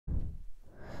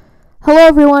Hello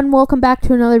everyone, welcome back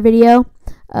to another video.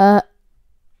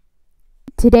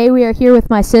 Today we are here with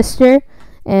my sister,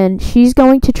 and she's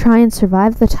going to try and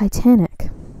survive the Titanic.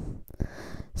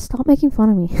 Stop making fun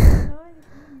of me.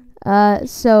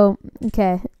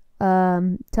 Okay.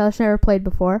 Taylor's never played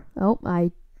before. Oh, I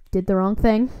did the wrong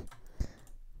thing.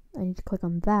 I need to click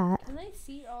on that. Can they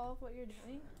see all of what you're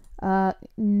doing?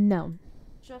 No.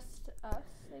 Just us,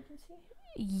 they can see?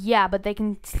 Yeah, but they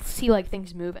can see, like,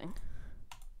 things moving.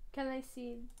 Can they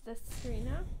see the screen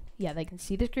now? Yeah, they can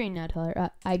see the screen now,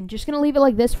 Taylor. I'm just going to leave it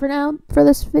like this for now, for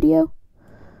this video.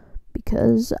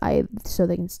 So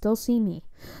they can still see me.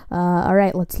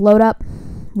 Alright, let's load up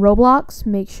Roblox.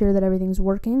 Make sure that everything's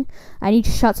working. I need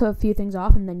to shut a few things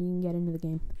off, and then you can get into the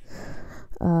game.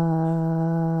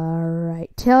 Alright,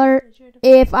 Taylor,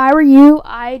 if I were you,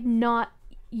 I'd not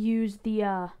use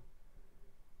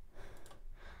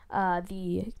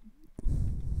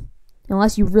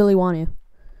unless you really want to.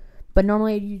 But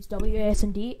normally I'd use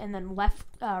WASD, and then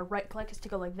right click is to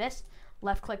go like this.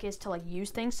 Left click is to like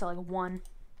use things. So like one.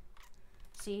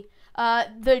 See,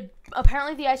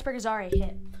 apparently the iceberg is already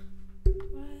hit.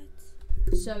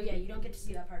 What? So yeah, you don't get to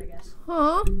see that part, I guess.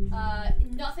 Huh?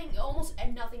 Almost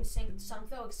nothing sunk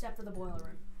though, except for the boiler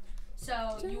room. So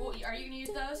are you gonna use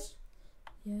those?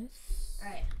 Yes.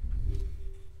 All right.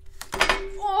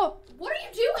 Oh, what are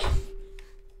you doing?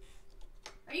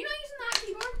 Are you not using that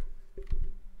keyboard?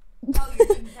 Oh, you're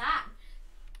doing that.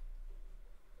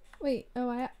 Wait,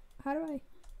 how do I?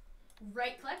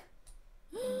 Right click.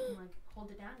 And, like,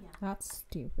 hold it down, yeah. That's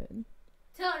stupid.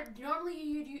 Taylor, normally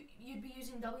you'd be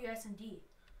using WS and D.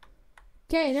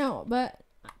 Okay, no, but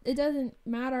it doesn't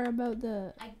matter about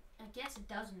the... I guess it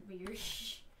doesn't, but you're...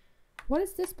 What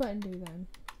does this button do then?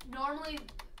 Normally,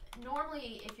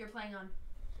 if you're playing on...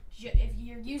 If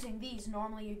you're using these,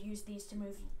 normally you'd use these to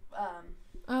move...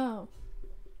 Oh.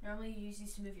 Normally you use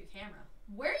these to move your camera.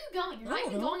 Where are you going? You're not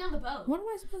even going on the boat. What am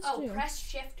I supposed to do? Oh, press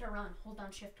shift to run. Hold down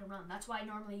shift to run. That's why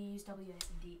normally you use WS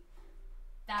and D.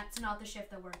 That's not the shift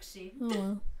that works, see? Oh,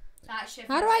 well. That shift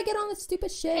How do I get on this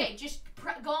stupid shit? Okay, just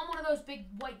go on one of those big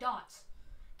white dots.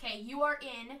 Okay, you're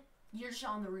just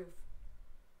on the roof.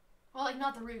 Well, like,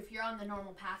 not the roof. You're on the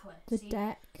normal pathway. The see?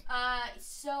 deck.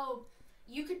 So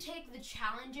you could take the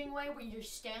challenging way where you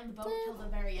stay on the boat till the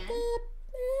very end.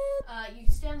 You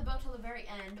can stay on the boat till the very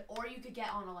end, or you could get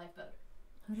on a lifeboat.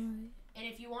 How do I? And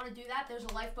if you want to do that, there's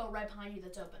a lifeboat right behind you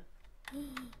that's open.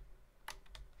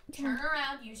 Turn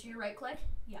around, use your right click.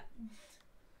 Yeah.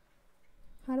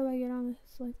 How do I get on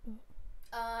this lifeboat?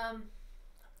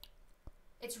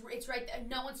 It's right there.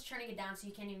 No one's turning it down, so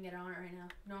you can't even get on it right now.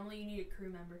 Normally, you need a crew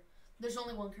member. There's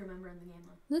only one crew member in the game,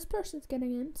 though. This person's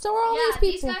getting in. So are all these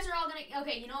people. These guys are all gonna...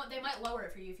 Okay, you know what? They might lower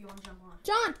it for you if you want to jump on.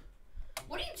 John!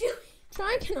 What are you doing?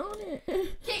 Try and get on it.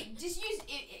 Okay, just use...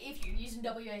 If you're using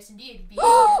WASD, it'd be...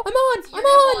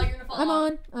 I'm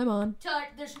on! I'm on. Taylor,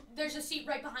 there's a seat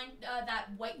right behind that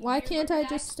white... Why can't I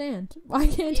just stand? Why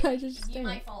can't I just stand? You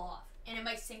might fall off, and it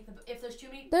might sink the... If there's too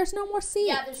many... There's no more seats.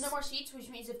 Yeah, there's no more seats, which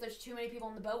means if there's too many people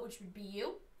on the boat, which would be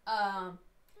you,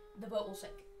 the boat will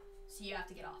sink. So you have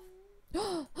to get off.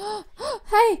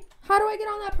 Hey, how do I get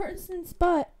on that person's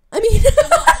butt? I mean...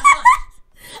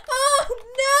 Oh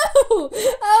no!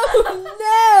 Oh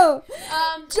no!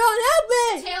 John, help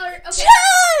me! Taylor, okay.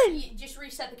 John! Just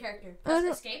reset the character. Press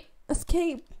escape.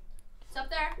 Escape. It's up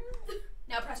there.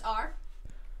 Now press R.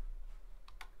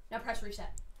 Now press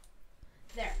reset.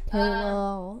 There.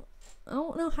 Hello. I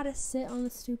don't know how to sit on the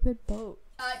stupid boat.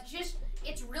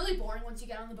 It's really boring once you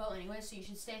get on the boat anyway, so you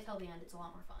should stay till the end. It's a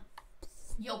lot more fun.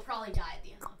 You'll probably die at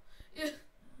the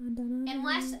end though.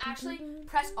 Unless, actually,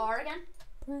 press R again.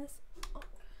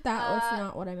 That was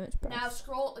not what I meant to press.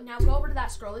 Now go over to that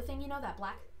scrolly thing, you know, that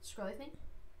black scrolly thing?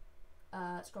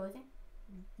 Scrolly thing?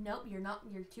 Nope, you're not,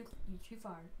 you're too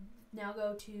far. Now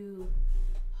go to,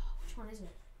 which one is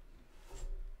it?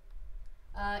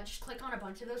 Just click on a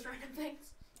bunch of those random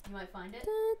things. You might find it.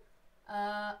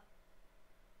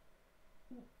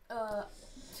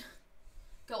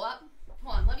 Go up.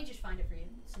 Hold on, let me just find it for you,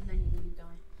 so then you can keep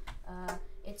going.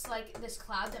 It's like this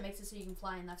cloud that makes it so you can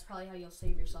fly, and that's probably how you'll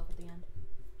save yourself at the end.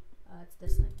 It's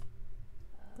this thing.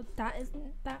 But that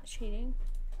isn't that cheating.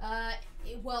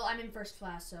 Well, I'm in first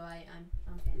class, so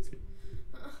I'm fancy.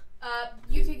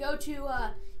 You could go to,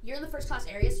 you're in the first class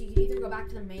area, so you can either go back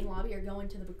to the main lobby or go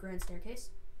into the grand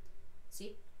staircase.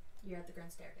 See? You're at the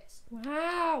grand staircase.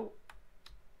 Wow!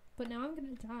 But now I'm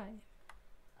gonna die.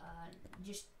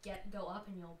 Just go up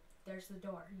and there's the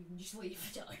door. You can just leave.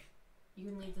 You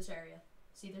can leave this area.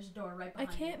 See, there's a door right behind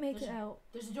you. I can't make it out.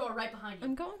 There's a door right behind you.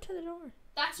 I'm going to the door.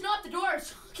 That's not the door I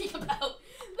was talking about.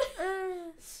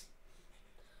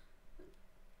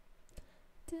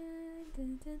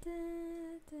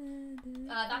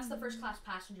 That's the first class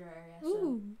passenger area. So,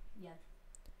 Ooh. yeah.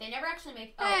 They never actually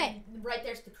make. Hey. And right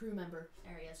there's the crew member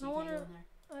area, so you can't go in there.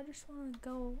 I just want to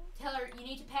go. Taylor, you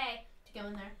need to pay to go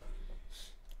in there.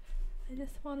 I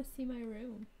just want to see my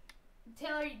room.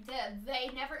 Taylor, they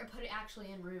never put it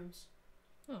actually in rooms.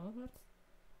 Oh, that's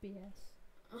BS.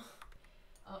 Oh,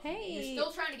 Hey. You're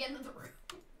still trying to get into the room.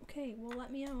 Okay, well,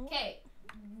 let me out. Okay.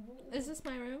 Is this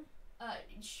my room?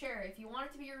 Sure. If you want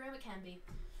it to be your room, it can be.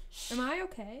 Am I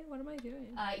okay? What am I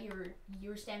doing? You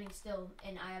were standing still,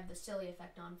 and I have the silly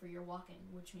effect on for your walking,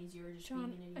 which means you were just John,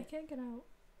 being an idiot. I can't get out.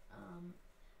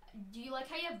 Do you like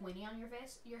how you have Winnie on your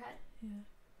head? Yeah.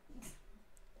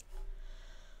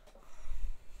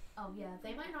 Oh yeah,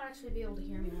 they might not actually be able to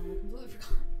hear me now. I completely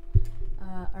forgot.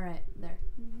 Alright, there.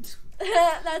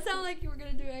 That sounded like you were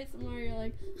gonna do ASMR. You're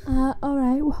like,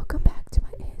 alright, welcome back to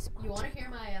my ASMR. You wanna hear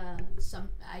my,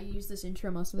 I use this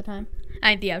intro most of the time.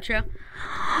 I the outro.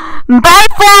 Bye,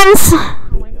 friends!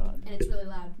 Oh my god. And it's really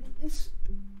loud.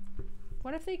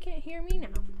 What if they can't hear me now?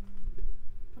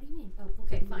 What do you mean? Oh,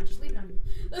 okay, fine. Just leave it on you.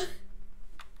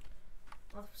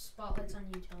 Well, spotlight's on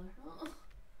you, Taylor.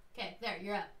 Okay, there,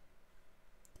 you're up.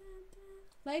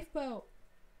 Lifeboat.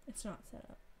 It's not set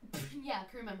up. Yeah,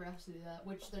 crew member has to do that,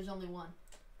 which there's only one.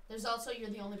 There's also, you're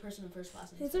the only person in first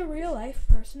class. Is a real life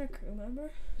person a crew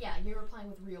member? Yeah, you were playing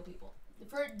with real people.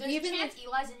 There's a chance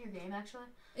Eli's in your game, actually.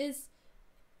 Is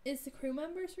the crew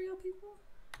members real people?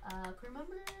 Crew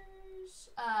members?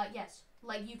 Yes.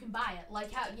 Like, you can buy it.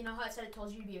 Like, how, you know how it said it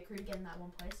told you to be a crew to get in that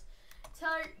one place?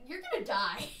 Taylor, you're gonna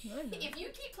die. If you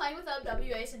keep playing without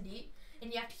W, A, and D,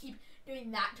 and you have to keep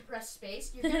doing that to press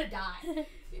space, you're gonna die.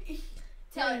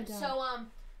 Taylor, so,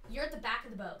 you're at the back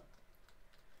of the boat.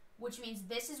 Which means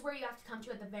this is where you have to come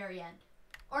to at the very end.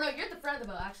 Or no, you're at the front of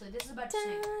the boat, actually. This is about to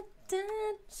sink.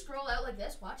 Scroll out like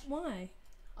this, watch. Why?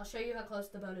 I'll show you how close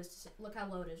the boat is to sink. Look how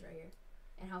low it is right here.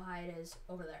 And how high it is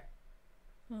over there.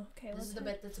 Okay, this is the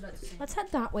bit that's about to sink. Let's head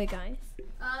that way, guys.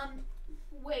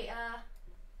 Wait,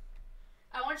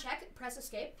 I want to check. Press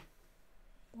escape.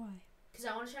 Why? Because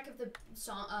I want to check if the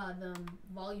song, the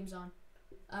volume's on.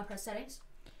 Press settings.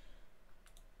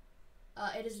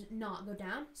 It is not. Go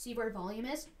down. See where volume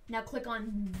is. Now click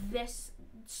on this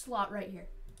slot right here.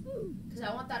 Because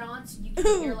I want that on so you can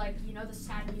hear, like, you know, the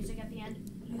sad music at the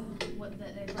end. What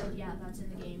they played. Yeah, that's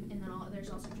in the game. And then there's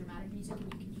also dramatic music,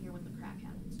 and you can hear when the crack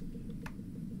happens.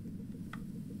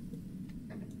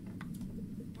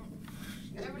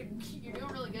 You're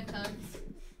doing really good, Tug.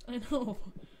 I know.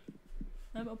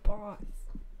 I'm a boss.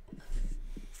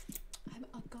 I'm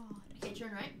a god. Okay,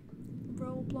 turn right.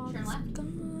 Roblox turn left. God.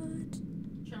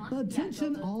 Turn left.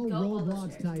 Attention all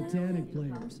Roblox Titanic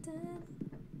players.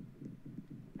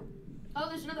 Oh,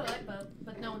 there's another lifeboat,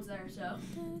 but no one's there, so.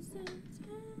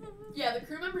 Yeah, the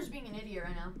crew member's being an idiot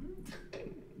right now.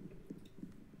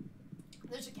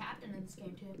 There's a captain in this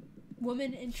game, too.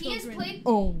 Women and children. He has played.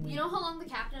 Only. You know how long the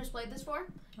captain has played this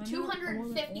for?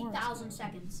 250,000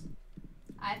 seconds.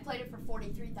 I've played it for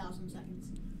 43,000 seconds.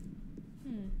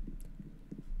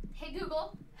 Hey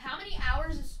Google, how many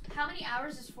hours is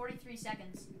 43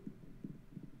 seconds?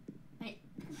 Hey.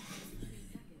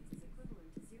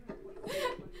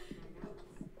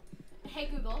 Hey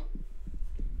Google,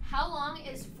 how long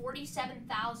is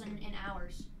 47,000 in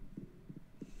hours?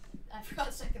 I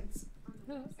forgot seconds.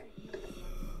 How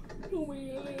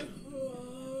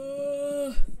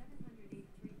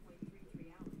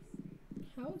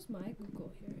is my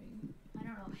Google hearing? I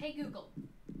don't know. Hey Google,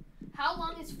 how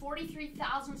long is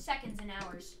 43,000 seconds in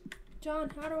hours? John,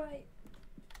 how do I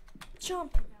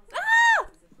jump? Ah!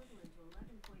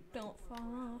 Don't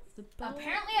fall off the boat.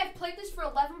 Apparently I've played this for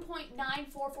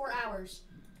 11.944 hours.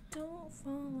 Don't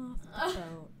fall off the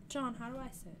boat. John, how do I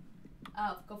sit?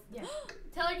 Oh, go. Yeah.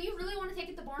 Taylor, do you really want to take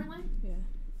it the boring way? Yeah.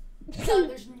 Taylor,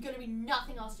 there's going to be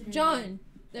nothing else to do. John,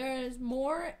 there is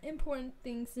more important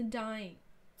things than dying.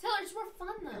 Taylor, it's more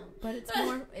fun though. But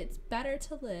it's better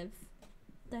to live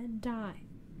than die.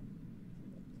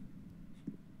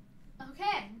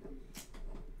 Okay.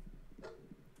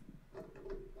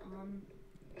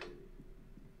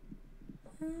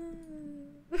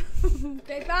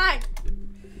 Okay, bye.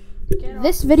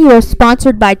 This video is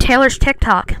sponsored by Taylor's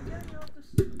TikTok.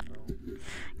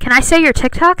 Can I say your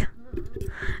TikTok?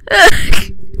 Ow.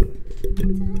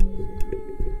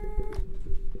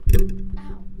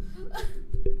 I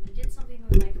did something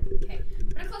with my microphone. Okay.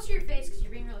 Put it close to your face because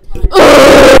you're being really quiet.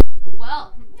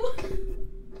 Well.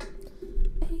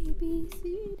 A, B, C, D.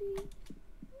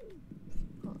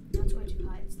 Oh, that's way too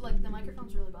high. It's like the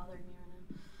microphone's really bothering me right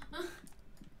now.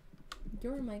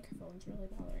 Your microphone's really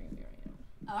bothering me right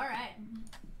now. Alright.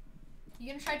 You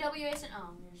gonna try WASD?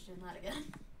 Oh, you're just doing that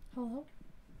again. Hello?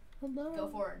 Hello? Go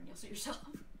forward and you'll see yourself.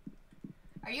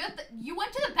 Are you at the... You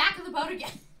went to the back of the boat again.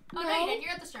 Oh, no, you didn't.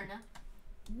 You're at the stern now.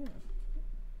 Yeah.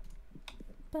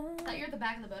 I thought you were at the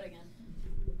back of the boat again.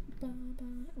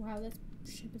 Wow, this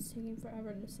ship is taking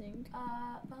forever to sink.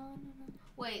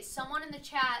 Wait, someone in the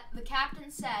chat, the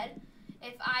captain said,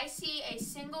 if I see a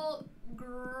single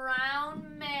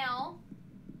ground male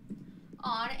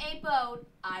on a boat,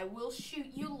 I will shoot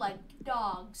you like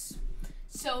dogs.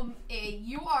 So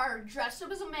you are dressed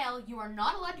up as a male. You are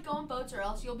not allowed to go on boats or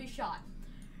else you'll be shot.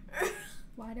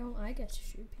 Why don't I get to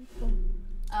shoot people?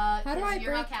 How do I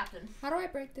you're not captain. How do I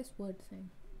break this wood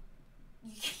thing?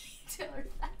 Taylor,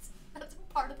 that's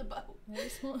a part of the boat. I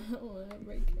just want to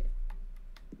break it.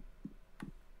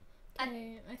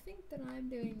 Okay, I think that I'm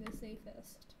doing the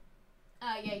safest.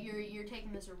 Yeah, you're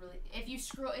taking this a really. If you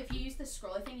use the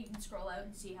scroller thing, you can scroll out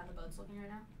and see how the boat's looking right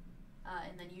now,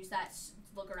 and then use that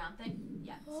look around thing.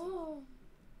 Yeah. Oh.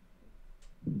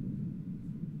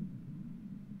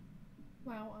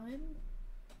 Wow, I'm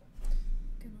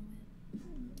gonna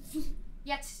win.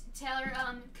 Yeah, Taylor.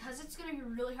 Cause it's gonna be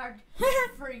really hard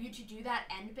for you to do that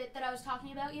end bit that I was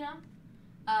talking about. You know,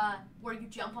 where you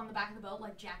jump on the back of the boat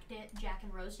like Jack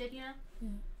and Rose did. You know. Yeah.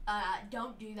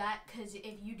 Don't do that, because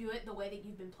if you do it the way that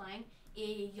you've been playing,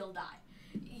 you'll die.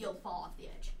 You'll fall off the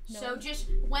edge. No. So just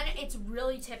when it's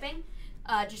really tipping,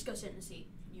 just go sit in the seat.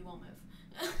 You won't move.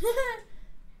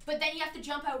 But then you have to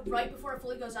jump out right before it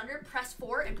fully goes under, press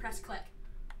 4 and press click.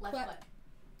 Left click.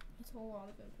 That's a whole lot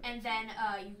of it. And then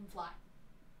you can fly.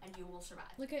 And you will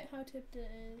survive. Look at how tipped it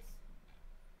is.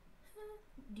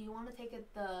 Do you want to take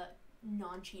it the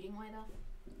non-cheating way, though?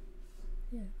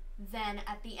 Yeah. Then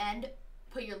at the end,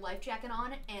 put your life jacket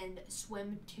on and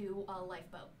swim to a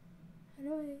lifeboat. How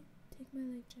do I take my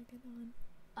life jacket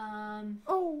on?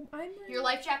 Oh, Your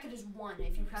life jacket is 1.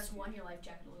 If you press 1, your life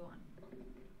jacket will go on.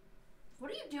 What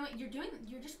are you doing?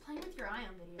 You're just playing with your eye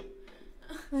on video.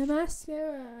 My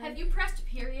mascara. Have you pressed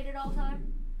period at all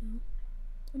time? No.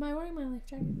 Am I wearing my life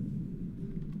jacket?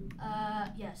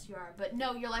 Yes, you are. But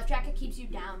no, your life jacket keeps you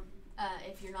down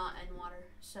if you're not in water.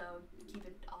 So keep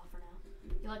it off for now.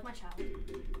 You're like my child.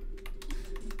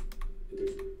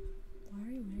 Why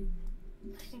are you wearing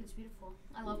that? I think it's beautiful.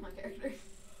 I love my character.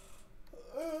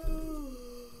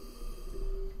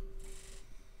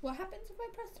 What happens if I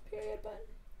press the period button?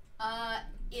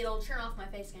 It'll turn off my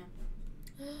face cam.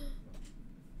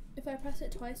 If I press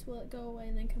it twice, will it go away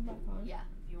and then come back on? Yeah,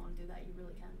 if you want to do that, you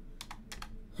really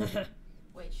can.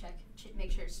 Wait, check.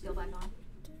 Make sure it's still back on.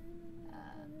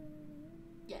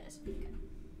 Yeah, it is. Okay.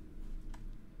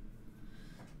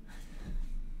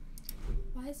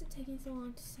 Why is it taking so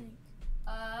long to sync?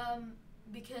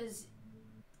 Because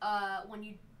when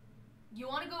you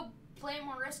want to go play it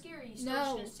more risky, or are you still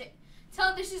just gonna sit? Tell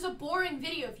them this is a boring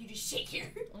video if you just sit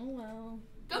here. Oh well.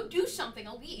 Go do something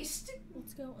at least.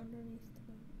 Let's go underneath the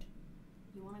boat.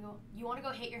 You wanna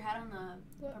go hit your head on the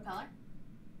propeller?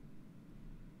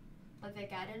 Like that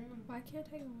guy did? Why can't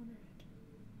I go under it?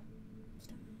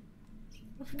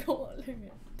 Stop. Go under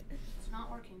it. It's not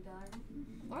working, Tyler.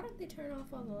 Why don't they turn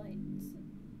off all the lights?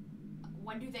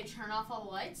 When do they turn off all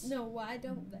the lights? No, why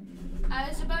don't they? I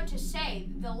was about to say,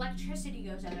 the electricity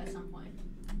goes out at some point.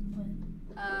 When?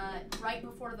 Right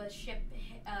before the ship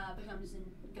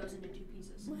goes into 2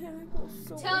 pieces. My eyeballs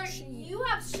so Taylor, itchy. you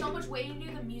have so much waiting to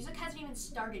do. The music hasn't even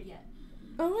started yet.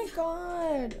 Oh my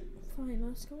god. Fine,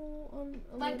 let's go on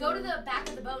a Like, go to the back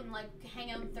of the boat and, like,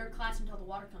 hang out in 3rd class until the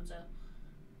water comes out.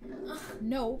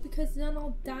 No, because then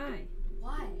I'll die.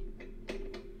 Why?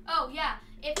 Oh, yeah.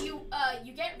 If you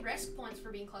get risk points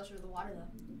for being closer to the water,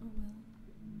 though. Oh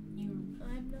well.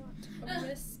 I'm not a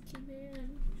risky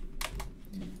man.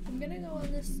 I'm gonna go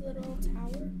on this little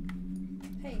tower.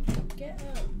 Hey, get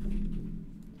up.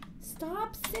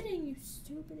 Stop sitting, you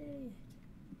stupid idiot.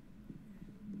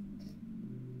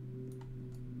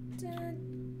 Dad.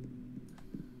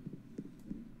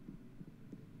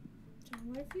 John,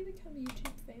 what if you become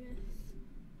YouTube famous?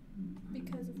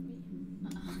 Because of me.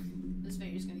 This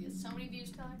video's gonna get so many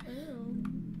views, Tyler. Oh.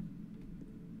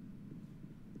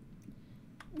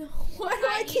 No, why do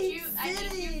I keep sitting? I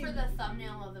need you for the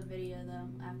thumbnail of the video, though,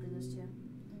 after this, too.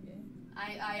 Okay.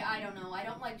 I don't know. I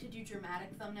don't like to do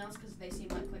dramatic thumbnails because they seem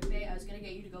like clickbait. I was gonna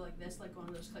get you to go like this, like one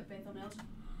of those clickbait thumbnails.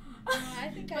 I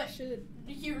think I should.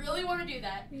 You really want to do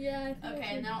that? Yeah, I think I Okay,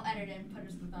 should. and then I'll edit it and put it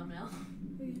as the thumbnail.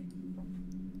 Okay.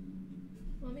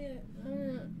 Let me,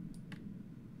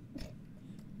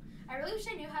 I really wish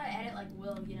I knew how to edit like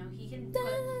Will. You know, he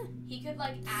could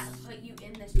like put you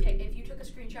in this pic. If you took a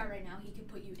screenshot right now, he could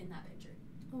put you in that picture.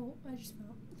 Oh, I just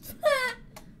fell.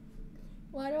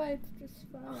 Why do I just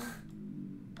fall?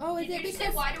 Oh, is Did it you just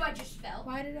because... say, why do I just fell?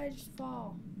 Why did I just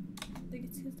fall? I think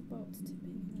it's because the boat's tipping.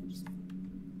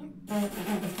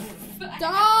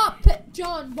 Stop!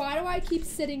 John, why do I keep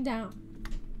sitting down?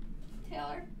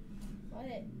 Taylor,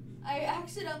 What? I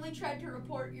accidentally tried to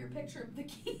report your picture of the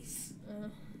keys.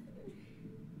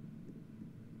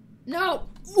 No!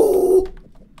 Ooh!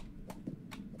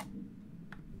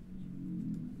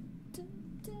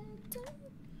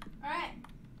 Alright.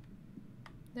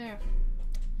 There.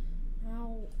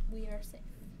 Now we are safe.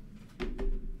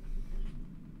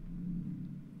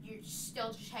 You're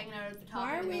still just hanging out at the top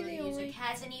Why of are the we building. the The music only-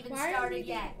 hasn't even started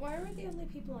yet. Why are we the only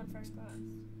people in first class?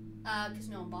 Because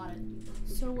no one bought it.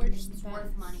 So we're just It's the worth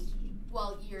best. money.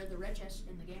 Well, you're the richest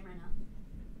in the game right now.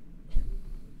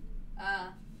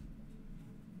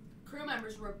 Crew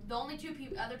members were the only two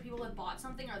other people that bought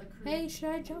something are the crew. Hey, should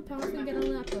I jump off and get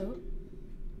on that boat?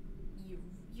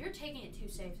 You're taking it too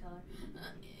safe, Taylor.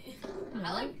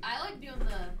 No. I like doing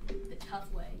the tough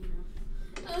way, you know.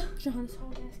 John's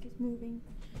whole desk is moving.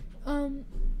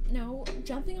 No,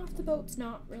 jumping off the boat's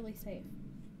not really safe.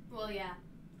 Well, yeah.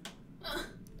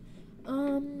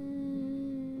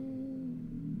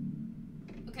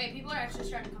 Okay, people are actually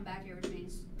starting to come back here, which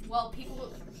means, well,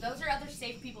 those are other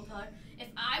safe people, Taylor. If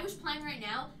I was playing right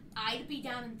now, I'd be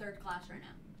down in third class right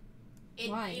now.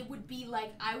 Why? It would be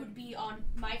like,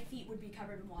 my feet would be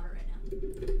covered in water right now.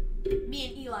 Me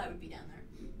and Eli would be down there.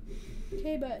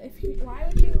 Okay, but why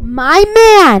would you? My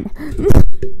man!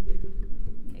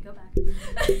 Okay, go back.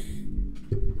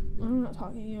 I'm not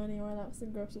talking to you anymore. That was the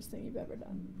grossest thing you've ever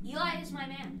done. Eli is my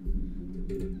man.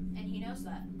 And he knows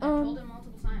that. I've told him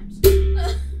multiple times.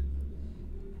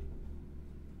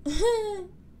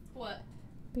 What?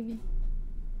 Bean.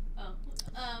 Oh.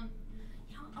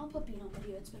 You know, I'll put Bean on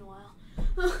video. It's been a while.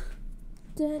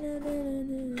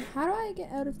 How do I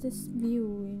get out of this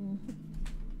viewing?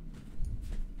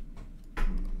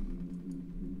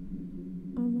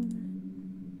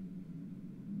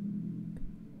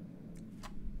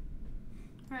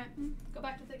 Alright, go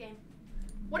back to the game.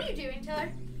 What are you doing,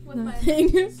 Taylor? With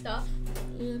Nothing. my stuff?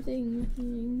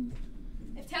 Nothing.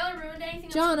 If Taylor ruined anything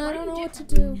else, John, I what don't know do? what to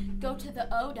do. Go to the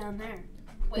O down there.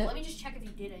 Wait, Yeah. let me just check if you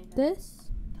did anything. This?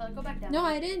 Taylor, go back down. No,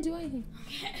 I didn't do anything.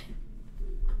 Okay.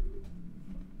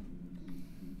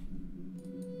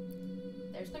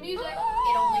 There's the music.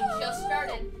 It only just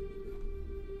started.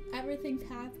 Everything's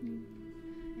happening.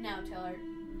 No, Taylor.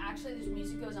 Actually, this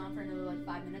music goes on for another like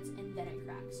 5 minutes and then it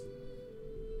cracks.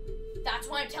 That's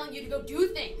why I'm telling you to go do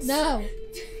things. No.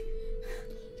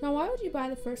 John, why would you buy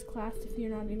the first class if you're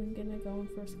not even gonna go in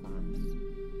first class?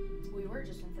 We were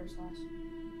just in first class.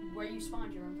 Where you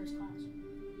spawned, you were in first class.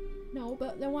 No,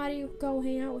 but then why do you go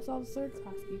hang out with all the third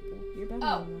class people? You're better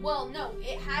Oh, than them. well, no.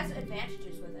 It has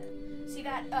advantages with it. See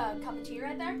that cup of tea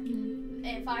right there? Mhm.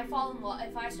 If I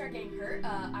if I start getting hurt,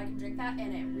 I can drink that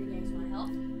and it regains my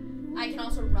health. I can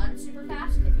also run super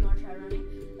fast if you want to try running.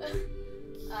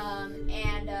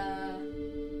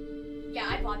 Yeah,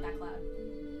 I bought that cloud,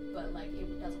 but like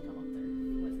it doesn't come up there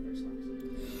with first class.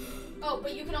 Oh,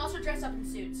 but you can also dress up in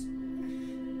suits.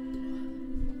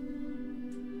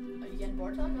 Are you getting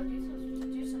bored? Go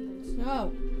do something.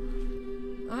 No.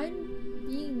 I'm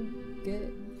being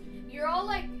good. You're all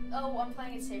like, oh, I'm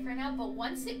playing it safe right now, but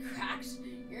once it cracks,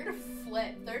 you're gonna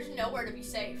flip. There's nowhere to be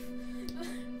safe.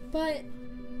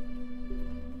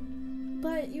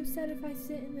 But you said if I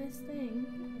sit in this thing,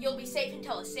 You'll be safe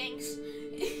until it sinks.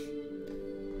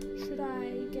 should I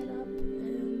get up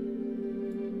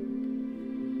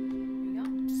and... There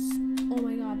you Oh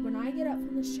my god, when I get up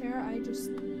from this chair, I just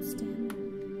stand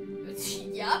there.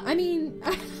 go. Yup. I mean,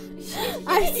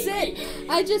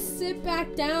 I just sit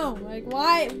back down. Like,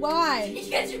 why?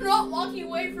 Because you're not walking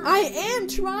away from I am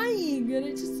trying, and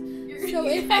it just... So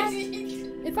if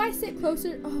I sit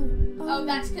closer... Oh,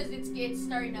 that's because it's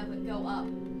starting to go up.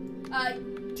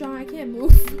 John, I can't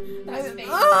move. Press space.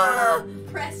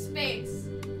 Press space.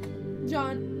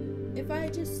 John, if I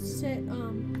just sit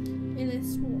in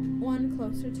this one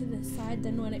closer to this side,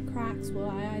 then when it cracks, will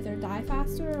I either die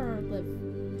faster or live?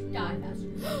 Die faster.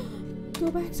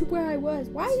 Go back to where I was.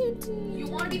 Why didn't You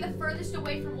want to be the furthest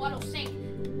away from what'll sink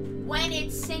when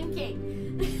it's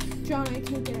sinking. John, I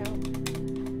can't get out.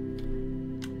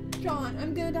 John,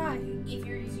 I'm gonna die. If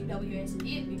you're using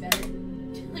WASD, it'd be better.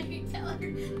 Let me tell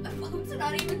her, the boat's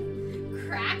not even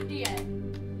cracked yet.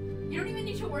 You don't even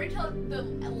need to worry until the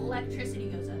electricity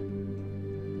goes up.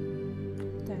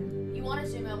 Okay. You want to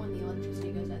zoom out when the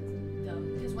electricity goes out, though,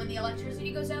 because when the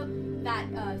electricity goes out, that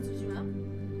zoom out,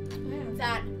 Yeah.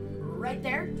 that right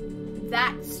there,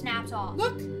 that snaps off.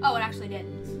 Look. Oh, it actually did.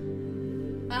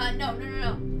 No.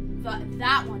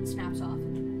 That one snaps off.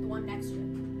 The one next to it.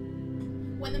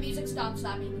 when the music stops,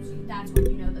 that means that's when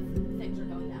you know that things are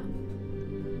going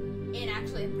down. And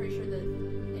actually, I'm pretty sure that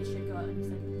it should go out any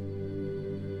second.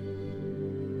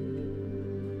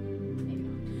 Maybe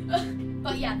not.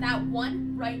 But yeah, that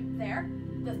one right there,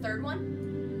 the third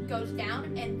one, goes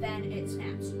down and then it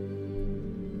snaps.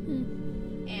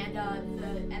 And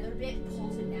the other bit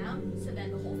pulls it down, so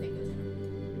then the whole thing goes down.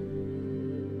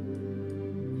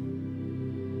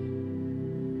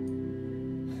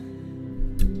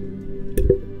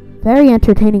 Very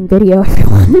entertaining video,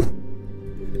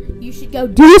 everyone. You should go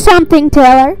do something,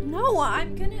 Taylor. No,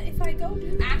 I'm gonna. If I go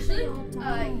do. Actually,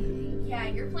 yeah,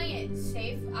 you're playing it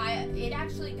safe. It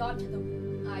actually got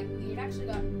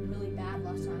really bad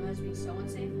last time. I was being so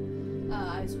unsafe.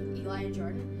 I was with Eli and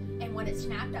Jordan, and when it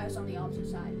snapped, I was on the opposite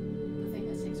side. The thing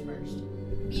that sinks first.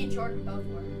 Me and Jordan both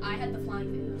were. I had the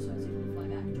flying thing, so I was able to fly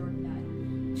back. Jordan died.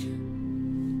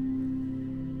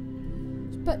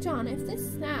 But John, if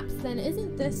this snaps, then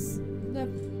isn't this the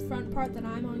front part that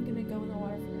I'm on gonna go in the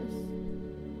water first?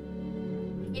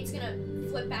 It's gonna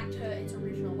flip back to its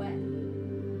original way.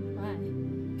 Why?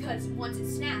 Because once it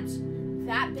snaps,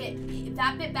 that bit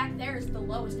back there is the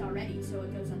lowest already, so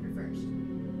it goes under first.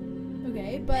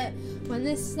 Okay, but when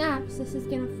this snaps, this is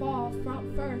gonna fall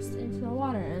front first into the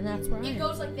water, and that's where I am. It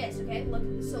goes like this, okay? Look,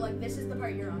 so like this is the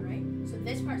part you're on, right? So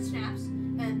this part snaps,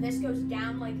 and this goes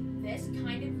down like this,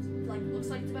 kind of like looks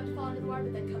like it's about to fall into the water,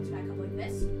 but then comes back up like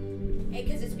this,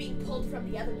 because it's being pulled from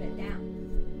the other bit down,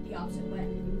 the opposite way.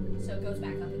 So it goes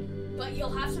back up again. But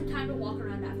you'll have some time to walk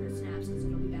around after it snaps, because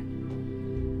it'll be back to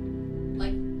normal,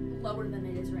 like lower than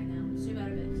it is right now. Zoom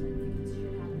out a bit, because I think this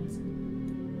should happen.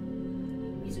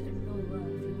 Music is really low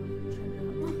if you want to turn it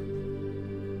up.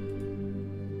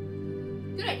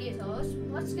 Good idea, though.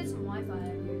 Let's get some Wi-Fi out of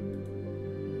here.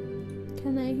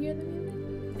 Can I hear the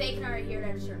music? They can already hear it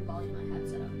at a certain volume I have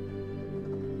set up.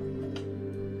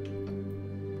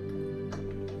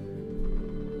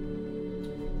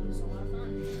 It's a lot of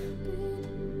fun.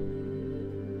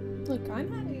 Look, I'm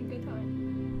having a good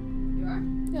time. You are?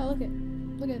 Yeah, look at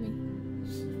me.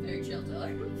 Very chill,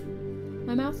 Taylor.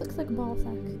 My mouth looks like a ball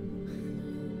sack.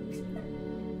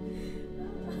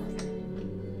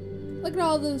 Look at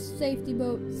all those safety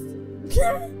boats.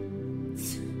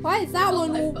 Why is that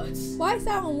one? Lifeboats. Why is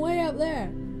that one way up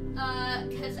there?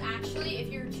 Because actually,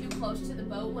 if you're too close to the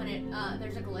boat when it,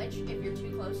 there's a glitch. If you're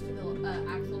too close to the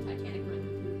actual Titanic when it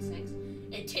completely sinks,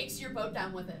 it takes your boat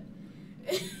down with it.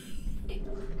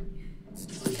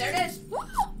 There it is.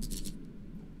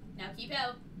 Now keep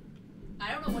out.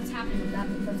 I don't know what's happening with that.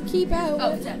 Keep out.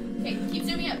 Oh, it's out. Okay, keep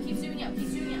zooming out. Keep zooming out. Keep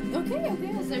zooming out. Okay.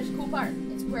 Because there's a cool part.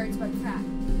 It's where it's about to crack.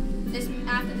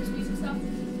 After this music stops,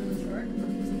 which is really short,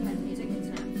 because it has music, it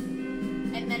snaps.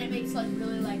 And then it makes like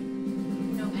really like,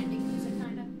 ending music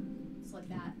kind of. It's like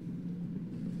that.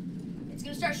 It's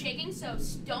gonna start shaking, so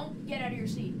don't get out of your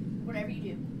seat, whatever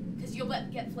you do, because you'll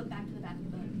get flipped back to the back of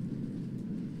the boat.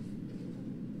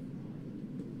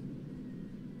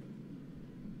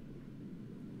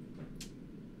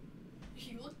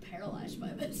 You look paralyzed by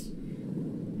this.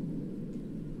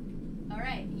 All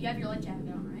right, you have your life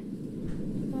jacket on, right?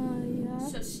 Yeah.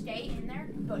 So stay in there,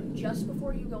 but just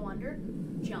before you go under,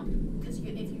 jump. Because if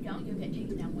you don't, you'll get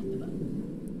taken down with the boat.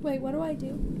 Wait, what do I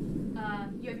do?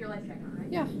 You have your life jacket on,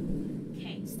 right? Yeah.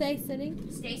 Okay. Stay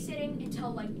sitting. Stay sitting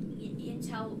until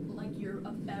you're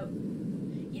about.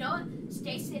 You know what?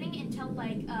 Stay sitting until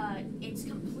it's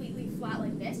completely flat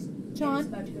like this. John. And it's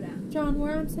about to go down. John,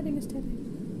 where I'm sitting is tipping.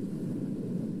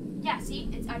 Yeah. See,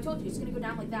 I told you it's gonna go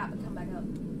down like that, but come back up.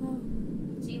 Oh.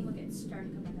 See, look, it's starting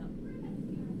to come back up.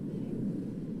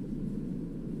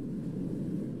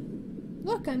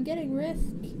 Look, I'm getting risk.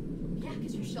 Yeah,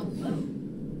 because you're still in the boat.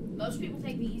 Most people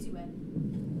take the easy way.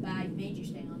 But I made you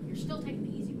stay on. You're still taking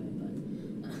the easy way, but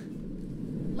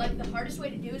like the hardest way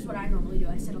to do is what I normally do.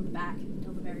 I sit on the back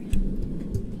until the very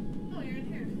end. Oh, you're in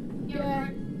here.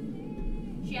 Yeah.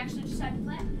 She actually decided to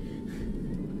play.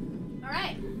 All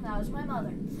right, that was my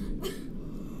mother.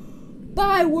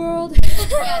 Bye, world.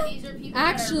 Yeah, these are people.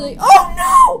 Actually, oh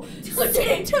no! Sit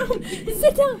down.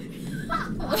 Sit down.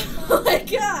 Oh my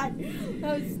god,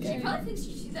 that was She scary. probably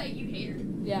thinks that you hate her.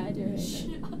 Yeah, I do hate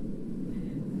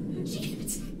She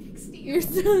gets next to you. You're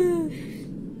so...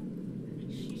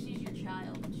 She's your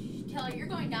child. Tell her you're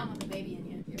going down with the baby in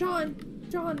you. John,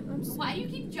 I'm Why do you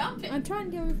keep jumping? I'm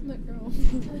trying to get away from that girl.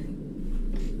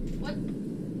 What?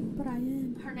 But I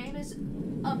am. Her name is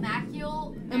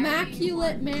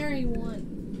Immaculate Mary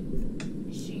 1.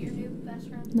 Is she your new best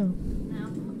friend? No.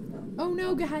 No. Oh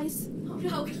no, guys. Oh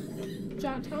no.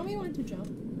 John, tell me when to jump.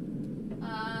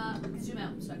 Zoom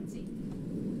out so I can see.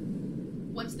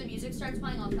 Once the music starts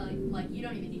playing, I'll tell you. Like, you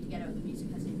don't even need to get out. The music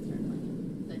hasn't even started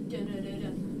playing. The Yeah,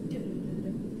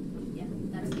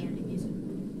 that's the ending music.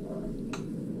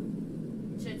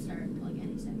 It should start like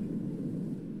any second.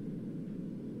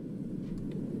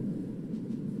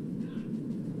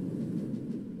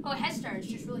 Oh, it has started. It's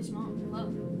just really small.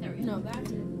 Low. There we go. No,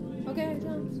 that's it. Okay,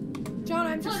 John,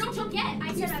 I'm No, just. don't jump yet.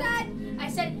 You said. I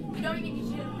said you don't even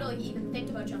need to really even think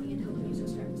about jumping until the music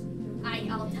starts.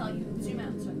 I'll tell you. Zoom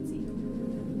out so I can see.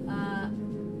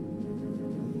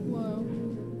 Whoa.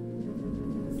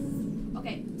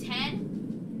 Okay.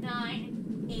 10,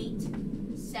 9, 8,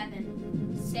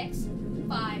 7, 6,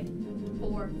 5,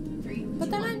 4, 3, But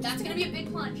 2, then 1. I'm That's just gonna be a big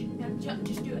plunge. Now jump.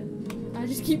 Just do it. I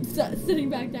just keep sitting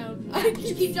back down.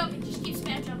 Just keep jumping. Just keep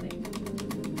spam jumping.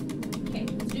 Okay.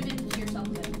 Zoom into yourself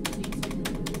a bit. So you can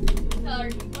see. Tyler,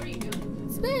 what are you doing?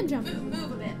 Spam jump.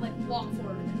 Move a bit. Like walk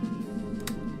forward a bit.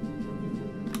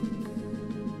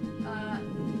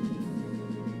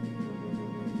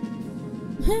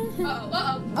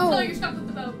 Oh. Tyler, you're stuck with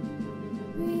the boat.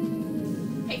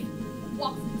 Hey,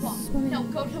 walk. Swimming. No,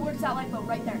 go towards that lifeboat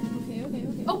right there.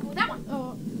 Okay. Oh, that one.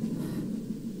 Oh.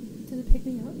 Does it pick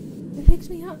me up? It picks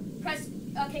me up. Press.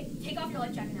 Okay, take off your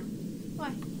life jacket now. Why?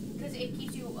 Because it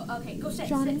keeps you. Okay, go sit.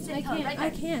 Johnny, sit. I Tyler, can't. right I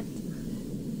there. can't.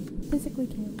 Physically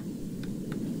can't.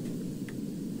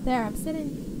 There, I'm sitting.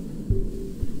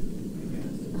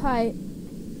 Hi.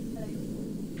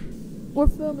 We're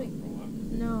filming.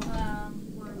 No.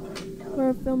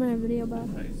 We're filming a video about.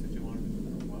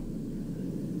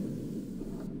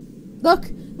 Look,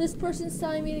 this person's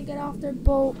telling me to get off their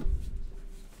boat.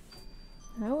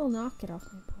 I will not get off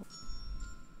my boat.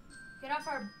 Get off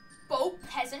our boat,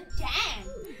 peasant. Dang.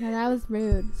 Yeah, that was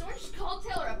rude. Someone just called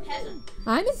Taylor a peasant.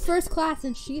 I'm in first class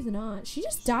and she's not. She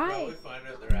just died. Probably find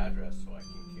out their address so I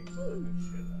can kick the living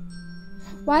shit out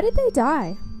of them. Why did they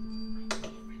die?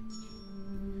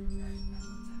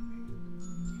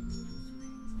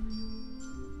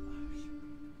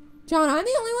 John, I'm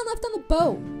the only one left on the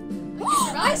boat.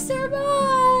 I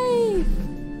survived!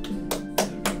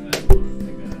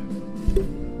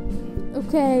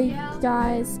 Okay, Yeah.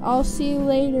 guys, I'll see you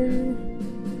later.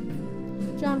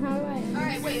 John, how do I end?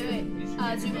 Alright, wait. You should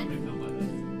get Zoom somebody in. to come with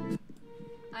us.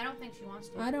 I don't think she wants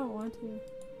to. I don't want to.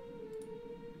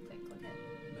 Click it.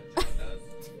 That John does.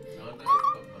 John does,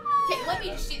 but Okay, let me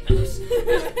just see this.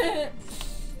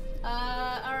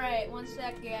 Alright, one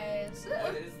sec, guys.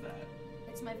 what is that?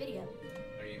 It's my video.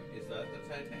 Is that the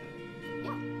Titanic?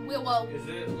 Yeah. Well, Is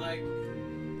it like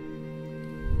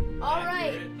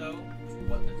alright. accurate though to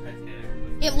what the Titanic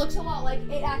was? It looks a lot like,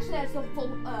 it actually has the full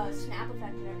snap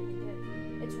effect and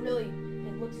everything. It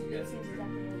seems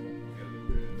exactly like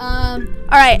it.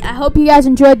 Alright, I hope you guys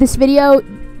enjoyed this video.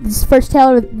 This first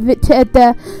Taylor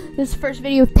this first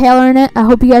video with Taylor in it. I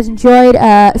hope you guys enjoyed.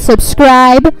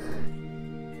 Subscribe. Could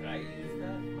I use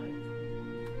that mic?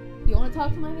 You want to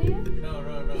talk to my video? No.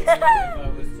 If I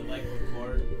was to like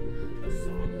record a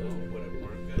song though, would it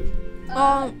work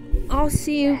good? I'll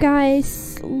see you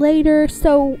guys later.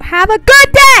 So have a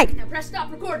good day. Now press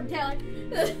stop recording, Taylor.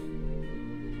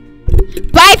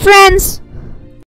 Bye, friends.